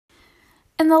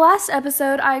In the last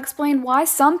episode, I explained why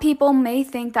some people may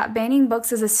think that banning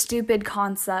books is a stupid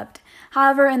concept.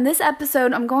 However, in this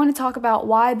episode, I'm going to talk about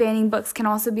why banning books can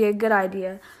also be a good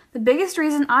idea. The biggest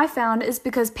reason I found is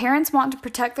because parents want to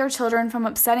protect their children from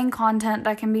upsetting content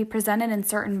that can be presented in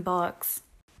certain books.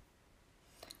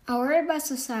 I worry about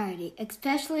society,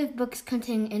 especially if books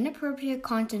containing inappropriate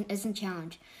content isn't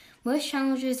challenged. Most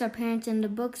challenges are parents and the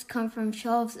books come from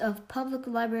shelves of public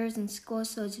libraries and schools,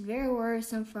 so it's very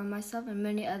worrisome for myself and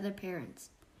many other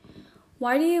parents.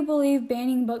 Why do you believe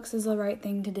banning books is the right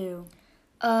thing to do?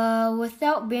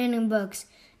 Without banning books,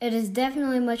 it is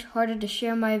definitely much harder to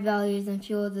share my values and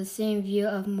feel the same view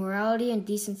of morality and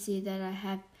decency that I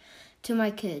have to my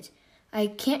kids. I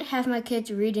can't have my kids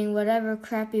reading whatever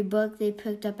crappy book they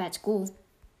picked up at school.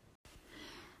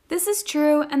 This is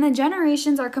true, and the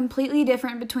generations are completely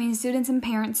different between students and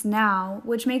parents now,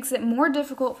 which makes it more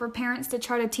difficult for parents to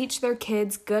try to teach their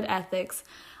kids good ethics.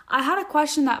 I had a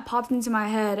question that popped into my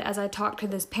head as I talked to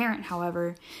this parent,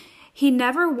 however. He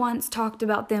never once talked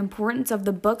about the importance of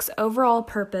the book's overall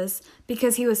purpose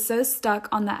because he was so stuck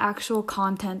on the actual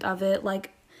content of it,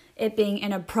 like it being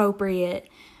inappropriate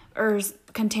or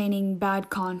containing bad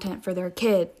content for their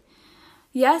kid.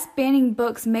 Yes, banning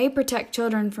books may protect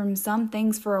children from some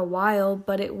things for a while,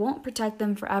 but it won't protect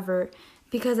them forever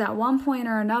because at one point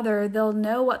or another, they'll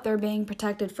know what they're being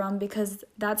protected from because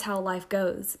that's how life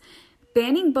goes.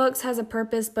 Banning books has a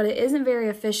purpose, but it isn't very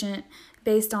efficient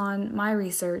based on my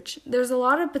research. There's a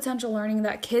lot of potential learning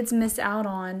that kids miss out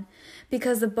on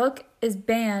because the book is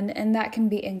banned, and that can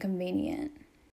be inconvenient.